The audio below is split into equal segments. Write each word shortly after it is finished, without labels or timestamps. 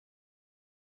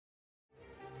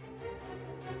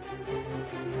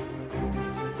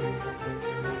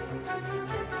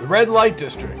The Red Light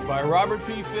District by Robert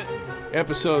P. Fitton.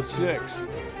 Episode 6,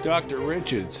 Dr.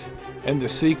 Richards and the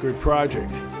Secret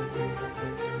Project.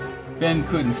 Ben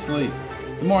couldn't sleep.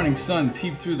 The morning sun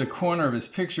peeped through the corner of his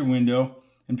picture window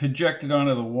and projected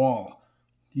onto the wall.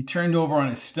 He turned over on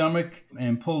his stomach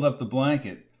and pulled up the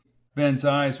blanket. Ben's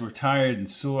eyes were tired and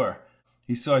sore.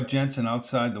 He saw Jensen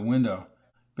outside the window.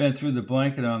 Ben threw the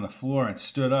blanket on the floor and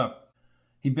stood up.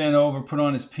 He bent over, put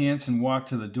on his pants, and walked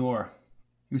to the door.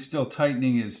 He was still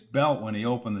tightening his belt when he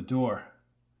opened the door.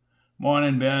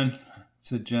 "Morning, Ben,"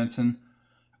 said Jensen.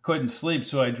 "I couldn't sleep,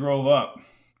 so I drove up."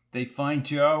 "They find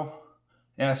Joe?"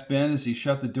 asked Ben as he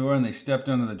shut the door and they stepped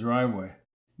onto the driveway.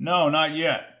 "No, not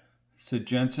yet," said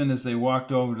Jensen as they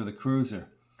walked over to the cruiser.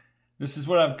 "This is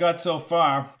what I've got so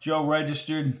far. Joe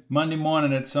registered Monday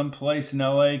morning at some place in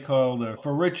L.A. called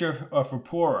For Richer or For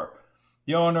Poorer.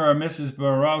 The owner, a Mrs.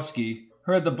 Borowski,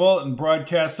 heard the bulletin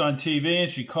broadcast on TV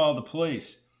and she called the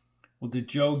police." "Well, did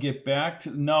Joe get back?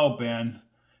 No, Ben.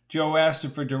 Joe asked her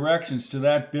for directions to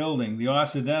that building, the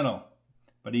Occidental,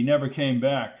 but he never came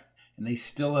back, and they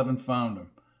still haven't found him."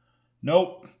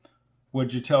 "Nope."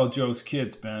 "What'd you tell Joe's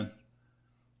kids, Ben?"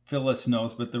 "Phyllis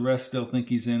knows, but the rest still think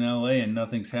he's in L.A. and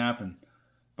nothing's happened.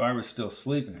 Barbara's still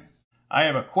sleeping." "I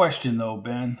have a question, though,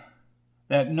 Ben.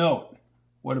 That note,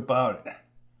 what about it?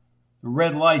 The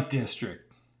Red Light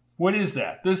District. What is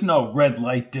that? There's no Red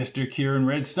Light District here in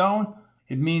Redstone."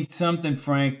 "It means something,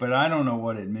 Frank, but I don't know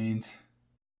what it means."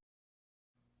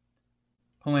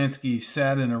 Polanski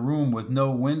sat in a room with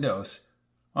no windows.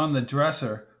 On the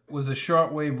dresser was a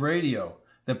shortwave radio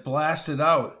that blasted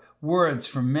out words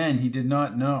from men he did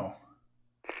not know.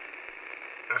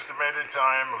 Estimated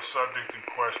time of subject in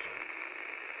question: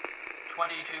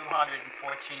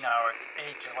 2214 hours,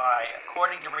 8 July,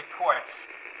 according to reports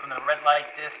from the Red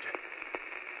Light District.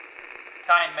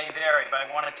 Time may vary by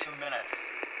 1 or 2 minutes.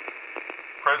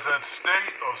 Present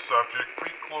state of subject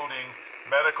precluding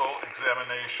medical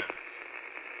examination.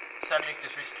 Subject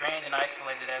is restrained and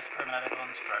isolated as per medical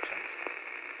instructions.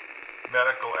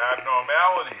 Medical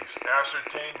abnormalities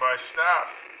ascertained by staff.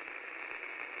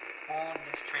 Wound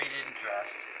is treated and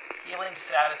dressed. Healing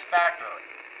satisfactorily.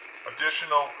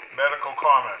 Additional medical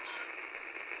comments.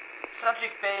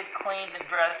 Subject bathed, cleaned, and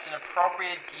dressed in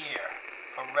appropriate gear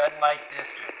for Red Light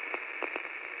District.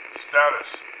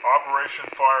 Status: Operation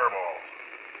Fireball.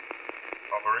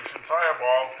 Operation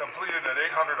Fireball completed at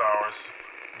 800 hours,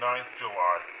 9th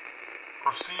July.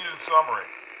 Proceed in summary.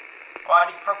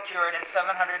 Body procured at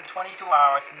 722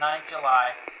 hours, 9th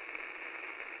July.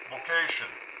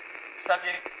 Location: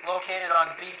 Subject located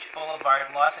on Beach Boulevard,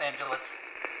 Los Angeles.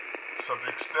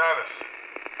 Subject status: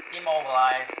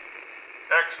 Immobilized.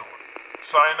 Excellent.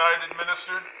 Cyanide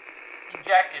administered.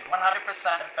 Injected,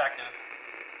 100% effective.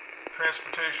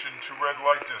 Transportation to Red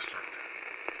Light District.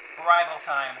 Arrival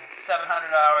time,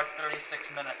 700 hours, 36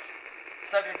 minutes.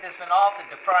 Subject has been altered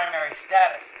to primary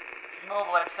status.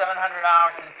 Removal at 700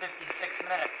 hours and 56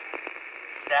 minutes.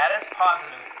 Status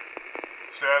positive.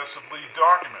 Status of lead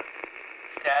document.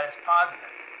 Status positive.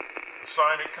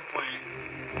 Assignment complete.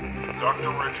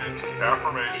 Dr. Richards,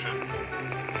 affirmation.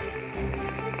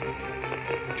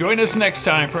 Join us next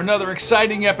time for another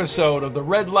exciting episode of The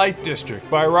Red Light District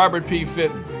by Robert P.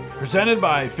 Fitton, presented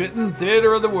by Fitton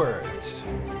Theater of the Words.